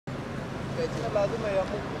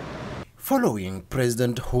Following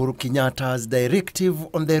President Uhuru Kenyatta's directive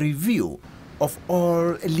on the review of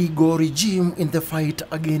all legal regime in the fight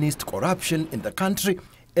against corruption in the country,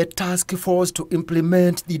 a task force to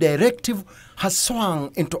implement the directive has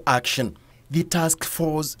swung into action. The task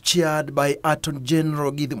force, chaired by Attorney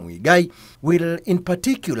General Githu Muigai, will in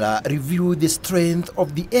particular review the strength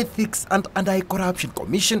of the Ethics and Anti-Corruption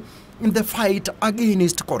Commission in the fight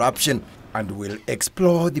against corruption, and will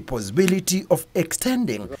explore the possibility of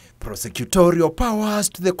extending prosecutorial powers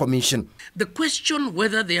to the Commission. The question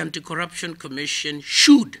whether the Anti-Corruption Commission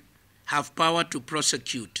should have power to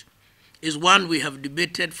prosecute is one we have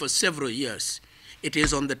debated for several years. It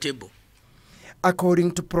is on the table.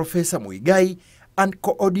 According to Professor Muigai,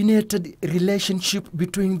 uncoordinated relationship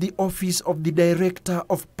between the Office of the Director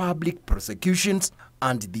of Public Prosecutions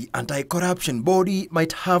and the anti-corruption body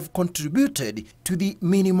might have contributed to the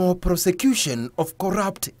minimal prosecution of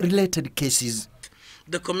corrupt-related cases.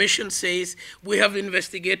 The Commission says, we have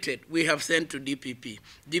investigated, we have sent to DPP.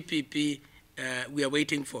 DPP, we are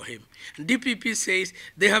waiting for him. DPP says,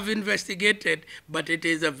 they have investigated, but it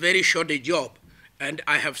is a very shoddy job, and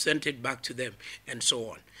I have sent it back to them, and so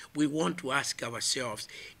on. We want to ask ourselves,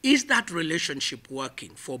 is that relationship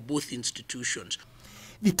working for both institutions?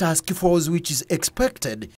 The task force, which is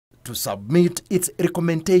expected to submit its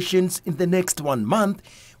recommendations in the next 1 month,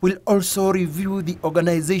 will also review the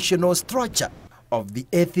organizational structure of the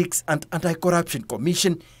Ethics and Anti-Corruption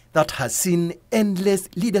Commission that has seen endless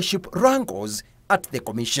leadership wrangles at the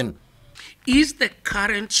Commission. Is the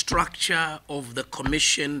current structure of the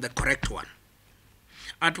Commission the correct one?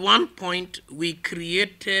 At one point, we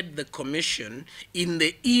created the Commission in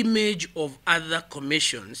the image of other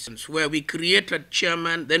commissions, where we created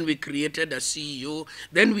chairman, then we created a CEO,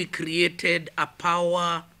 then we created a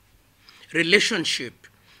power relationship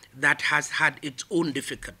that has had its own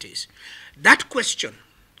difficulties. That question,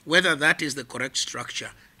 whether that is the correct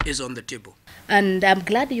structure, is on the table. And I'm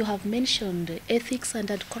glad you have mentioned ethics and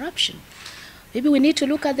corruption. Maybe we need to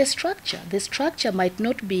look at the structure. The structure might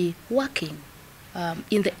not be working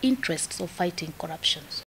in the interests of fighting corruption.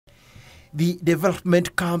 The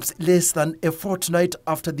development comes less than a fortnight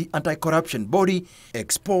after the anti-corruption body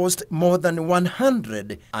exposed more than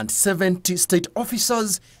 170 state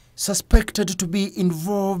officers suspected to be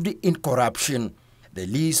involved in corruption. The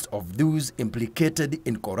list of those implicated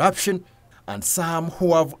in corruption and some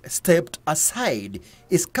who have stepped aside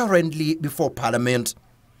is currently before Parliament.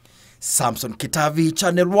 Samson Kitavi,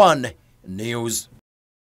 Channel 1 News.